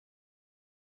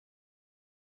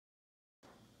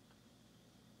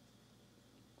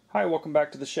Hi, welcome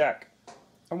back to the shack.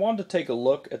 I wanted to take a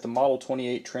look at the Model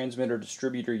 28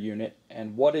 Transmitter-Distributor unit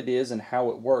and what it is and how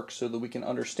it works so that we can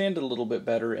understand it a little bit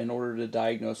better in order to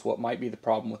diagnose what might be the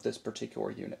problem with this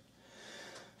particular unit.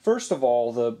 First of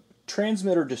all, the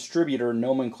Transmitter-Distributor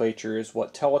nomenclature is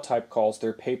what Teletype calls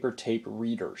their paper tape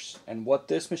readers. And what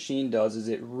this machine does is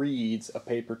it reads a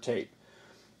paper tape.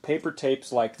 Paper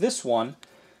tapes like this one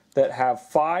that have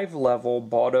 5-level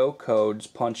Baudot codes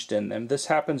punched in them. This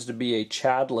happens to be a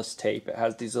chadless tape. It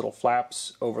has these little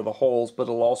flaps over the holes, but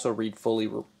it'll also read fully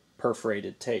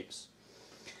perforated tapes.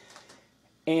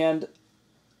 And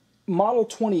Model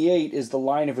 28 is the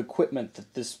line of equipment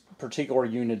that this particular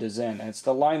unit is in, and it's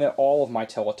the line that all of my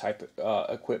Teletype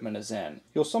equipment is in.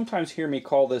 You'll sometimes hear me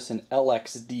call this an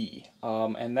LXD,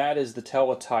 and that is the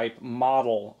Teletype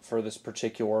model for this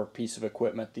particular piece of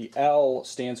equipment. The L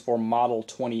stands for Model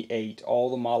 28. All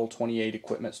the Model 28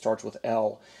 equipment starts with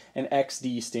L, and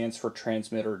XD stands for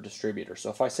Transmitter-Distributor.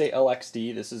 So if I say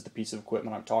LXD, this is the piece of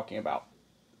equipment I'm talking about.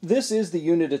 This is the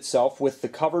unit itself with the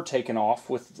cover taken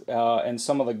off and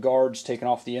some of the guards taken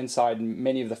off the inside and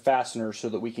many of the fasteners so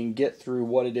that we can get through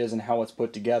what it is and how it's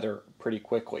put together pretty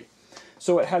quickly.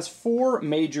 So it has 4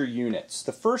 major units.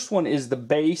 The first one is the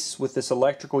base with this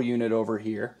electrical unit over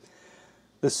here.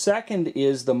 The second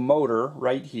is the motor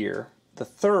right here. The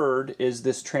third is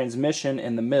this transmission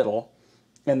in the middle.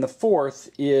 And the fourth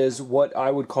is what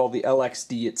I would call the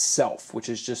LXD itself, which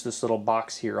is just this little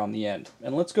box here on the end.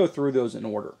 And let's go through those in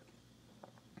order.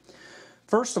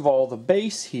 First of all, the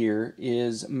base here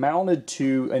is mounted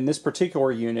to, in this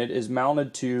particular unit, is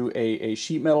mounted to a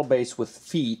sheet metal base with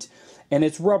feet, and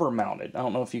it's rubber mounted. I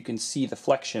don't know if you can see the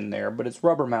flexion there, but it's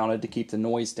rubber mounted to keep the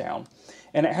noise down.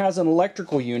 And it has an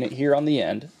electrical unit here on the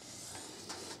end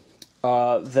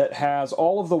that has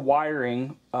all of the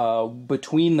wiring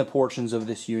between the portions of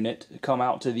this unit come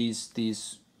out to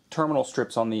these terminal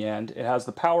strips on the end. It has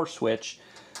the power switch,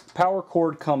 power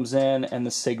cord comes in, and the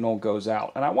signal goes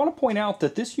out. And I want to point out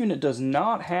that this unit does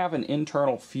not have an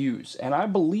internal fuse, and I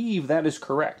believe that is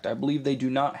correct. I believe they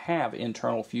do not have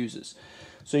internal fuses.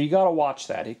 So you got to watch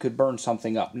that. It could burn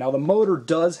something up. Now the motor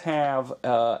does have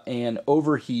an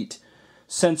overheat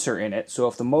sensor in it, so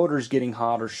if the motor is getting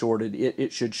hot or shorted,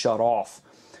 it should shut off.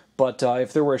 But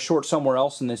if there were a short somewhere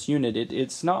else in this unit,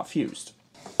 it's not fused.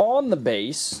 On the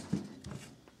base,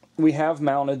 we have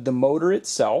mounted the motor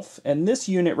itself, and this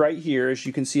unit right here, as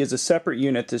you can see, is a separate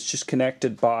unit that's just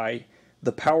connected by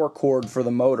the power cord for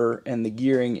the motor and the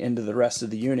gearing into the rest of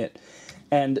the unit.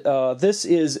 And this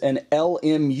is an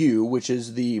LMU, which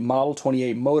is the Model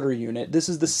 28 motor unit. This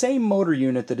is the same motor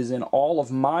unit that is in all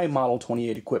of my Model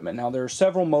 28 equipment. Now, there are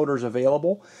several motors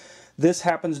available. This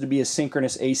happens to be a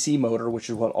synchronous AC motor, which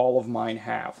is what all of mine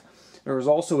have. There is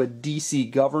also a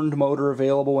DC governed motor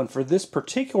available, and for this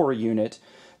particular unit,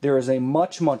 there is a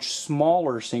much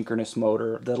smaller synchronous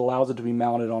motor that allows it to be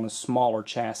mounted on a smaller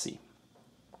chassis.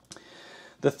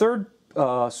 The third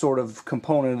sort of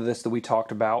component of this that we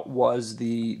talked about was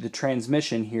the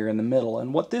transmission here in the middle,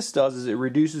 and what this does is it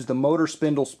reduces the motor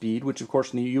spindle speed, which of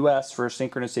course in the US for a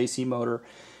synchronous AC motor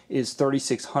is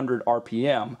 3600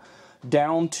 RPM,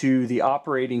 down to the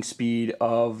operating speed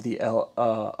of the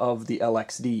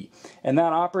LXD, and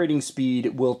that operating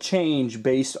speed will change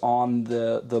based on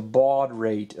the baud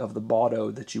rate of the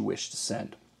Baudot that you wish to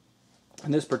send.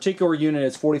 And this particular unit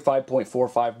is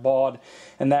 45.45 baud,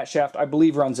 and that shaft, I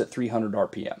believe, runs at 300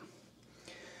 RPM.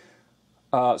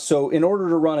 So in order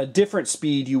to run a different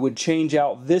speed, you would change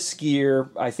out this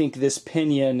gear, I think this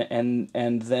pinion, and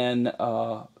then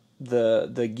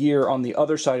the gear on the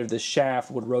other side of this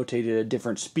shaft would rotate at a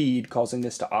different speed, causing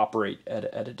this to operate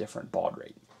at a different baud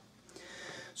rate.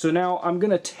 So now I'm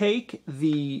going to take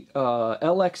the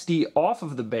LXD off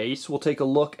of the base. We'll take a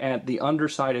look at the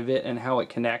underside of it and how it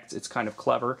connects. It's kind of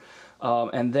clever.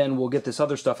 And then we'll get this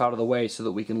other stuff out of the way so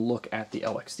that we can look at the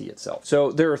LXD itself.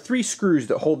 So there are 3 screws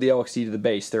that hold the LXD to the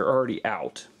base. They're already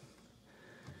out.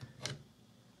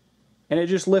 And it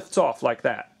just lifts off like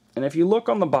that. And if you look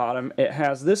on the bottom, it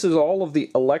has, this is all of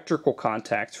the electrical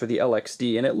contacts for the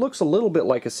LXD, and it looks a little bit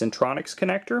like a Centronics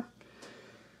connector.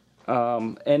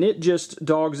 And it just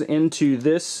dogs into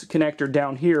this connector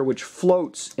down here, which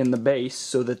floats in the base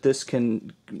so that this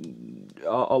can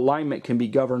alignment can be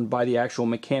governed by the actual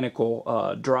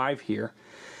mechanical drive here.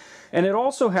 And it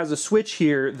also has a switch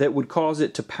here that would cause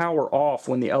it to power off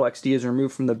when the LXD is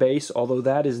removed from the base, although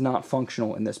that is not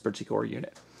functional in this particular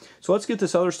unit. So let's get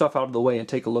this other stuff out of the way and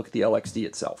take a look at the LXD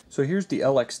itself. So here's the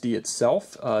LXD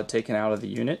itself taken out of the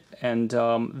unit, and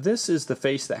this is the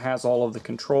face that has all of the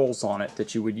controls on it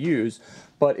that you would use,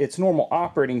 but its normal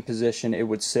operating position, it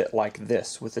would sit like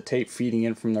this, with the tape feeding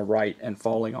in from the right and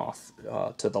falling off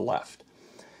to the left.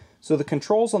 So the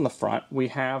controls on the front, we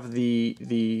have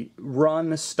the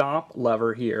run stop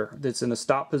lever here that's in the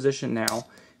stop position now.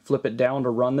 Flip it down to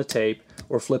run the tape,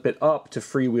 or flip it up to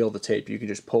freewheel the tape. You can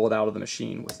just pull it out of the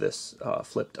machine with this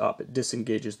flipped up. It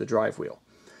disengages the drive wheel.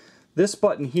 This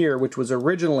button here, which was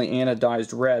originally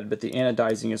anodized red, but the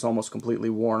anodizing is almost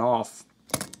completely worn off,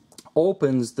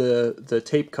 opens the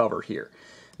tape cover here.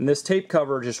 And this tape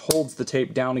cover just holds the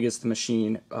tape down against the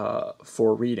machine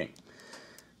for reading.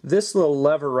 This little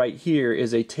lever right here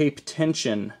is a tape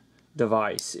tension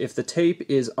device. If the tape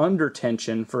is under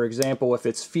tension, for example, if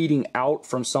it's feeding out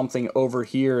from something over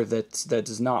here that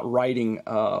is not writing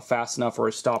fast enough or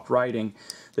has stopped writing,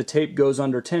 the tape goes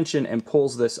under tension and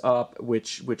pulls this up,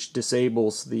 which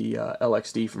disables the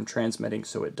LXD from transmitting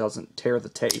so it doesn't tear the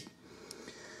tape.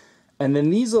 And then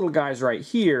these little guys right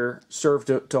here serve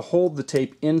to hold the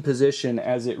tape in position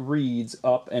as it reads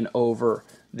up and over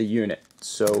the unit.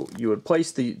 So you would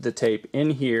place the tape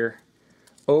in here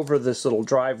over this little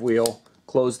drive wheel,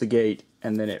 close the gate,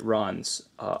 and then it runs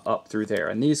up through there.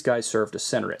 And these guys serve to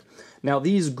center it. Now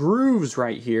these grooves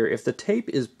right here, if the tape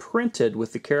is printed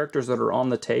with the characters that are on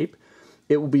the tape,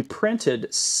 it will be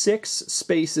printed 6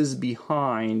 spaces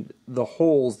behind the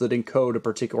holes that encode a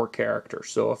particular character.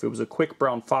 So if it was a Quick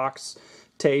Brown Fox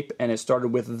tape and it started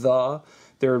with the,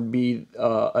 there would be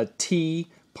a T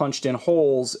punched in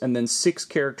holes, and then 6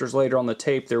 characters later on the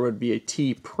tape there would be a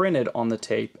T printed on the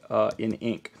tape in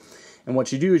ink. And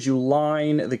what you do is you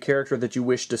line the character that you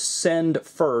wish to send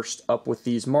first up with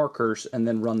these markers and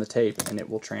then run the tape and it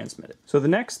will transmit it. So the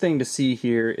next thing to see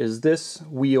here is this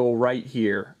wheel right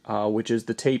here, which is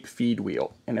the tape feed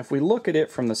wheel. And if we look at it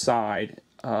from the side,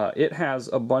 it has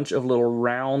a bunch of little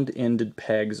round-ended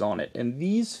pegs on it. And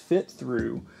these fit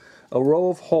through a row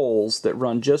of holes that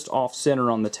run just off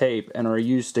center on the tape and are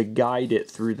used to guide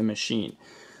it through the machine.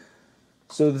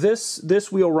 So this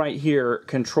wheel right here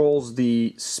controls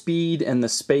the speed and the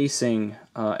spacing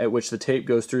at which the tape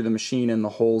goes through the machine, and the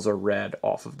holes are read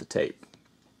off of the tape.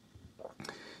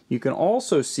 You can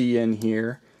also see in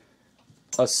here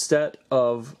a set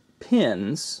of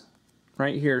pins.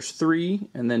 Right here's 3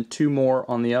 and then 2 more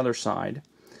on the other side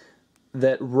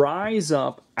that rise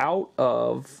up out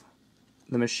of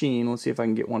the machine. Let's see if I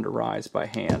can get one to rise by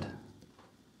hand.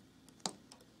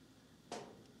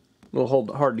 A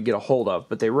little hard to get a hold of,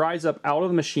 but they rise up out of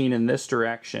the machine in this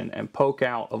direction and poke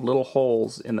out of little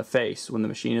holes in the face when the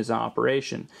machine is in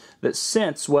operation that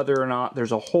sense whether or not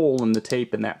there's a hole in the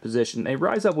tape in that position. They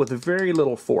rise up with very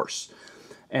little force,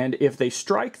 and if they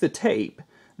strike the tape,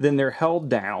 then they're held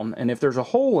down, and if there's a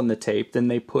hole in the tape, then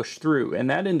they push through, and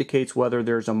that indicates whether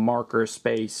there's a mark or a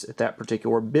space at that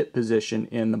particular bit position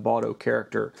in the Baudo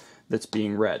character that's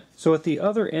being read. So at the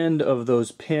other end of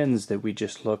those pins that we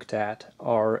just looked at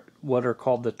are what are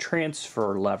called the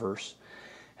transfer levers.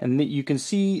 And you can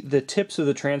see the tips of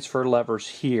the transfer levers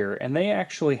here, and they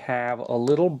actually have a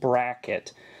little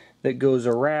bracket that goes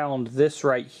around this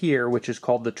right here, which is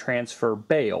called the transfer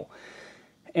bail.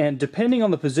 And depending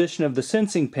on the position of the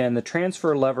sensing pin, the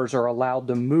transfer levers are allowed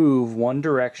to move one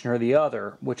direction or the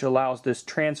other, which allows this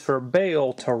transfer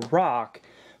bail to rock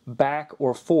back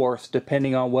or forth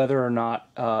depending on whether or not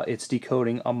it's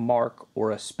decoding a mark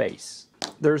or a space.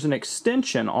 There's an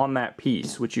extension on that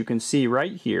piece, which you can see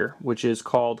right here, which is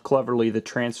called cleverly the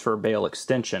transfer bail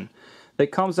extension, that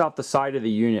comes out the side of the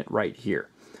unit right here.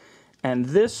 And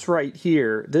this right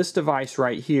here, this device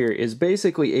right here, is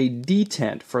basically a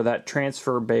detent for that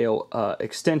transfer bail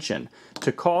extension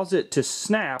to cause it to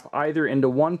snap either into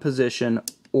one position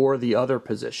or the other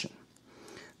position.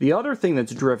 The other thing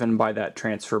that's driven by that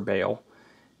transfer bail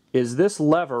is this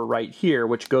lever right here,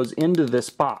 which goes into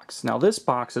this box. Now this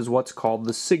box is what's called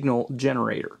the signal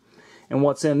generator. And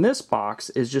what's in this box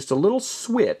is just a little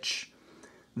switch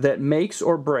that makes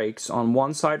or breaks on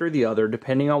one side or the other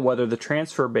depending on whether the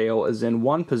transfer bail is in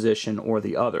one position or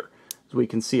the other. As we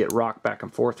can see it rock back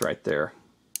and forth right there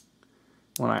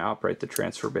when I operate the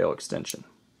transfer bail extension.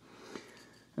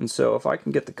 And so if I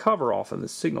can get the cover off of the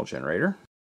signal generator,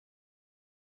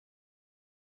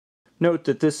 note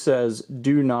that this says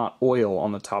do not oil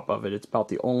on the top of it. It's about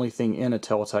the only thing in a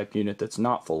teletype unit that's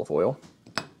not full of oil.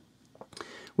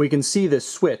 We can see this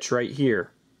switch right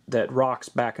here that rocks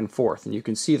back and forth, and you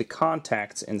can see the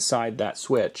contacts inside that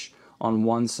switch on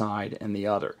one side and the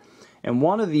other. And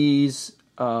one of these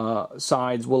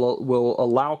sides will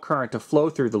allow current to flow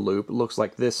through the loop. It looks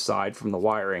like this side from the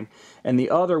wiring, and the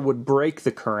other would break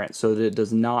the current so that it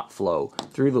does not flow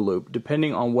through the loop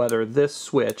depending on whether this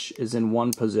switch is in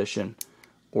one position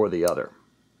or the other,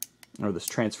 or this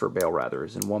transfer bail rather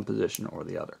is in one position or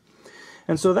the other.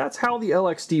 And so that's how the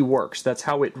LXD works. That's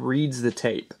how it reads the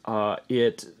tape.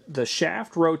 The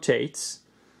shaft rotates,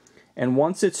 and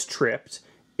once it's tripped,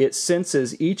 it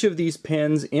senses each of these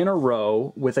pins in a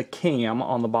row with a cam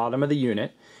on the bottom of the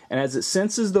unit, and as it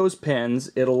senses those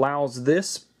pins, it allows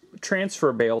this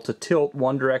transfer bail to tilt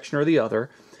one direction or the other,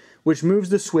 which moves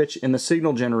the switch in the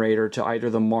signal generator to either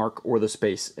the mark or the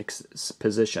space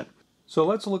position. So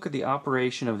let's look at the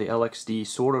operation of the LXD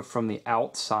sort of from the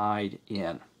outside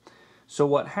in. So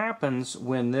what happens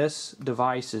when this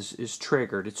device is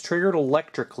triggered? It's triggered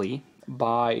electrically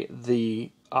by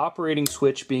the operating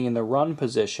switch being in the run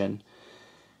position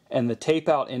and the tape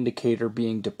out indicator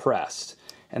being depressed.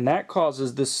 And that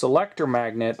causes this selector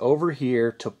magnet over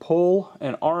here to pull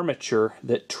an armature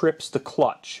that trips the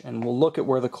clutch. And we'll look at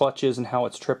where the clutch is and how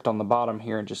it's tripped on the bottom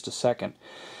here in just a second.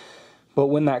 But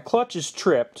when that clutch is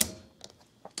tripped,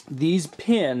 these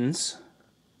pins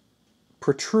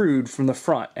protrude from the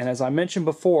front, and as I mentioned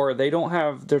before, they don't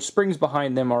have, their springs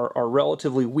behind them are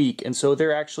relatively weak, and so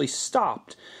they're actually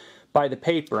stopped by the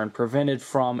paper and prevented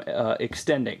from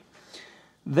extending.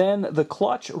 Then the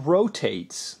clutch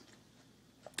rotates,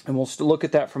 and we'll look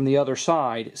at that from the other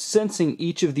side, sensing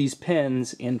each of these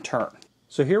pins in turn.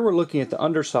 So here we're looking at the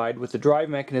underside with the drive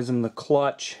mechanism, the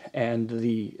clutch, and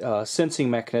the sensing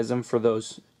mechanism for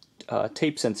those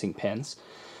tape sensing pins.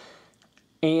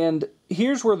 And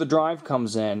here's where the drive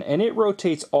comes in, and it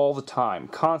rotates all the time,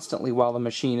 constantly while the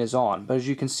machine is on. But as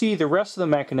you can see, the rest of the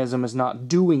mechanism is not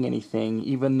doing anything,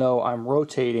 even though I'm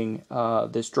rotating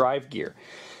this drive gear.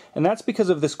 And that's because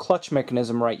of this clutch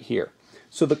mechanism right here.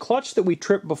 So the clutch that we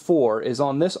tripped before is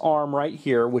on this arm right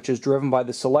here, which is driven by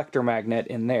the selector magnet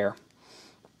in there.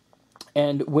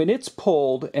 And when it's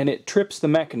pulled and it trips the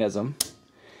mechanism,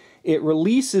 it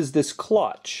releases this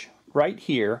clutch right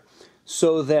here,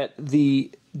 so that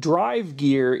the drive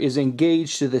gear is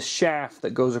engaged to this shaft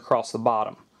that goes across the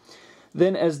bottom.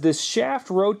 Then as this shaft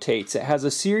rotates, it has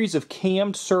a series of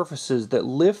cammed surfaces that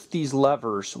lift these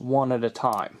levers one at a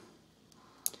time.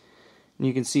 And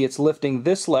you can see it's lifting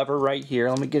this lever right here.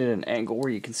 Let me get it at an angle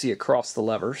where you can see across the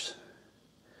levers.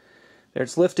 There,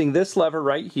 it's lifting this lever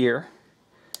right here,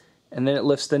 and then it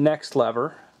lifts the next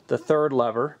lever, the third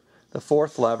lever, the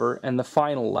fourth lever, and the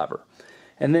final lever.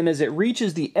 And then as it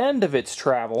reaches the end of its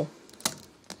travel,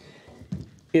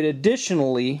 it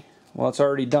additionally, well, it's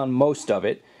already done most of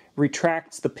it,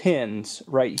 retracts the pins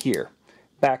right here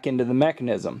back into the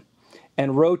mechanism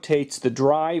and rotates the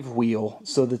drive wheel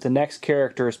so that the next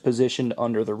character is positioned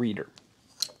under the reader.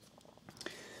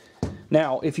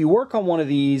 Now, if you work on one of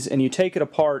these and you take it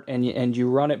apart and you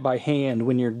run it by hand,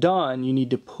 when you're done, you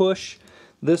need to push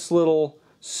this little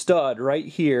stud right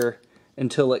here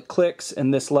until it clicks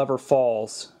and this lever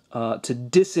falls to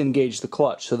disengage the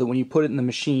clutch, so that when you put it in the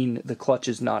machine, the clutch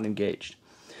is not engaged.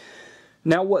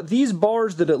 Now what these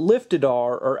bars that it lifted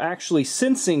are actually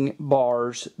sensing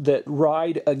bars that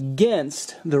ride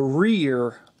against the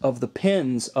rear of the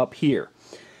pins up here.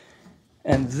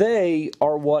 And they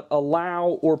are what allow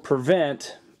or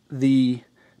prevent the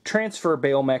transfer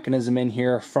bail mechanism in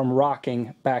here from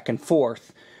rocking back and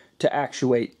forth to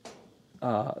actuate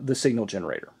the signal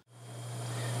generator.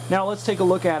 Now let's take a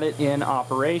look at it in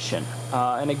operation.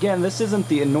 And again, this isn't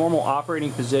the normal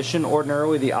operating position.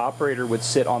 Ordinarily the operator would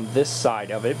sit on this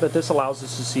side of it, but this allows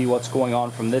us to see what's going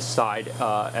on from this side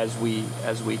as we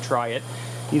try it.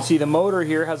 You can see the motor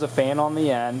here has a fan on the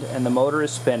end, and the motor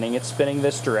is spinning. It's spinning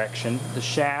this direction. The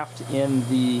shaft in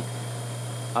the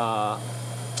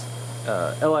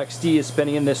LXD is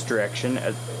spinning in this direction,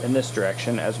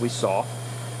 as we saw.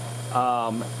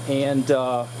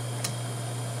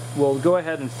 We'll go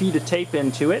ahead and feed a tape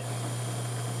into it.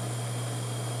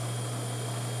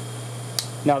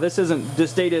 Now this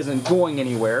data isn't going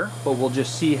anywhere, but we'll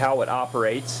just see how it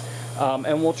operates.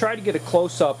 And we'll try to get a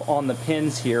close-up on the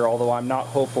pins here, although I'm not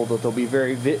hopeful that they'll be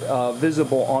very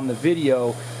visible on the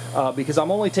video because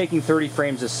I'm only taking 30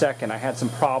 frames a second. I had some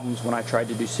problems when I tried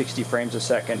to do 60 frames a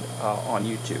second on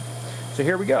YouTube. So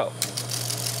here we go.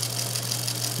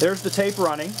 There's the tape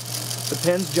running. The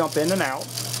pins jump in and out.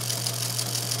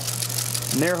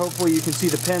 And there, hopefully, you can see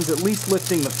the pins at least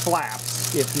lifting the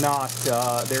flaps, if not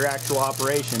their actual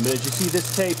operation. But as you see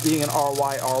this tape being an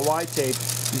RY tape,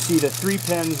 you see the 3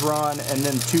 pins run and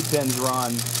then 2 pins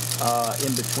run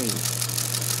in between.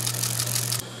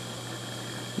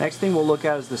 Next thing we'll look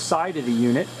at is the side of the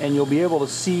unit, and you'll be able to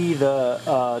see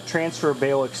the transfer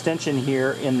bail extension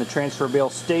here in the transfer bail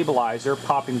stabilizer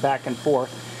popping back and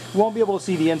forth. You won't be able to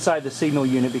see the inside of the signal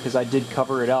unit because I did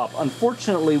cover it up.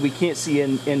 Unfortunately, we can't see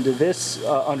into this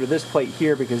under this plate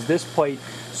here because this plate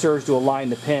serves to align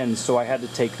the pins, so I had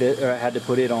to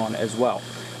put it on as well.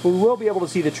 But we will be able to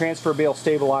see the transfer bail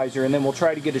stabilizer, and then we'll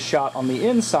try to get a shot on the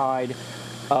inside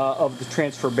of the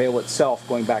transfer bail itself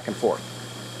going back and forth.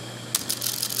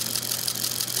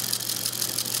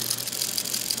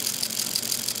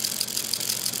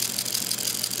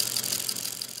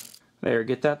 There,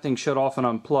 get that thing shut off and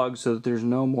unplugged so that there's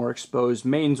no more exposed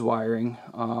mains wiring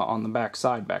on the back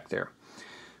side back there.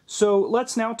 So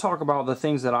let's now talk about the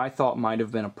things that I thought might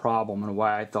have been a problem and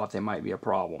why I thought they might be a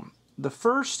problem. The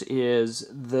first is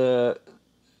the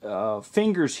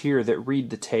fingers here that read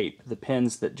the tape, the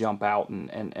pins that jump out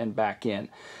and back in.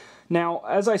 Now,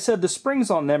 as I said, the springs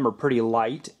on them are pretty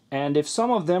light, and if some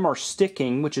of them are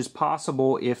sticking, which is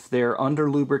possible if they're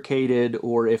under-lubricated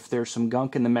or if there's some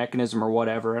gunk in the mechanism or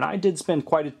whatever, and I did spend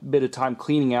quite a bit of time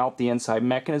cleaning out the inside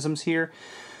mechanisms here,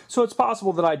 so it's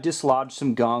possible that I dislodged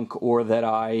some gunk or that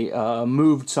I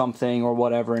moved something or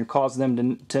whatever and caused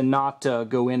them to not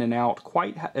go in and out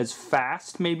quite as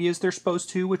fast maybe as they're supposed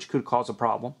to, which could cause a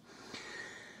problem.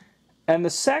 And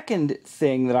the second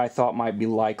thing that I thought might be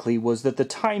likely was that the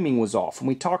timing was off, and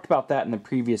we talked about that in the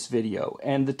previous video.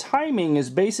 And the timing is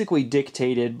basically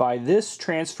dictated by this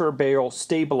transfer barrel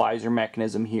stabilizer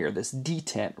mechanism here, this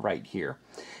detent right here,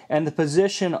 and the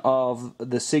position of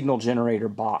the signal generator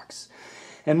box.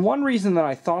 And one reason that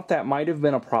I thought that might have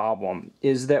been a problem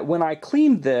is that when I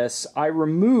cleaned this, I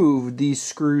removed these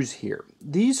screws here.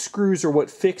 These screws are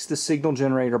what fix the signal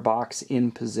generator box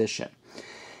in position.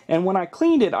 And when I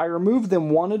cleaned it, I removed them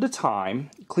one at a time,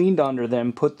 cleaned under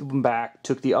them, put them back,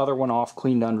 took the other one off,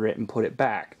 cleaned under it, and put it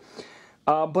back.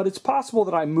 But it's possible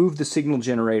that I moved the signal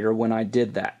generator when I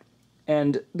did that.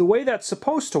 And the way that's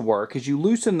supposed to work is you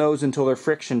loosen those until they're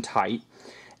friction tight,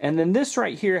 and then this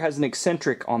right here has an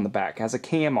eccentric on the back, has a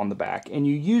cam on the back, and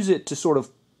you use it to sort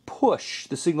of push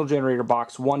the signal generator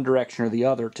box one direction or the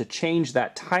other to change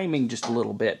that timing just a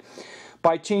little bit,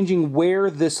 by changing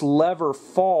where this lever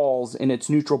falls in its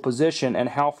neutral position and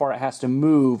how far it has to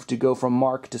move to go from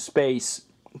mark to space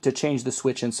to change the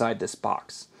switch inside this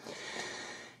box.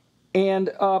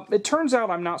 And it turns out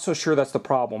I'm not so sure that's the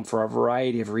problem for a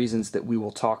variety of reasons that we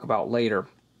will talk about later.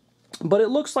 But it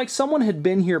looks like someone had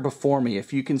been here before me.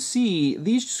 If you can see,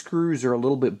 these screws are a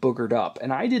little bit boogered up,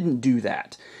 and I didn't do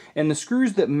that. And the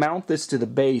screws that mount this to the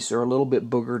base are a little bit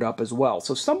boogered up as well.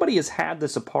 So somebody has had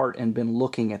this apart and been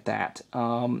looking at that,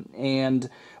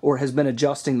 or has been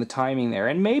adjusting the timing there.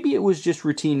 And maybe it was just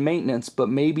routine maintenance, but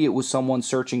maybe it was someone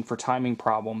searching for timing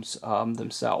problems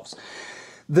themselves.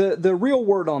 The real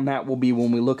word on that will be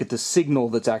when we look at the signal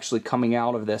that's actually coming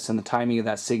out of this and the timing of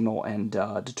that signal and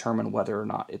determine whether or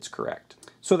not it's correct.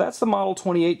 So that's the Model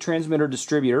 28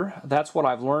 transmitter-distributor. That's what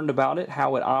I've learned about it,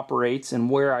 how it operates, and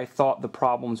where I thought the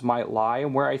problems might lie,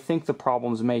 and where I think the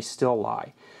problems may still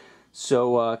lie.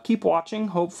 So keep watching.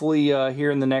 Hopefully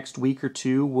here in the next week or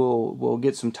two we'll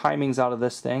get some timings out of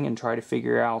this thing and try to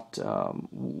figure out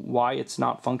why it's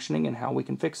not functioning and how we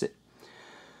can fix it.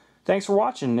 Thanks for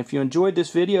watching. If you enjoyed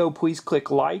this video, please click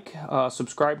like,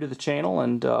 subscribe to the channel,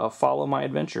 and follow my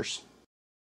adventures.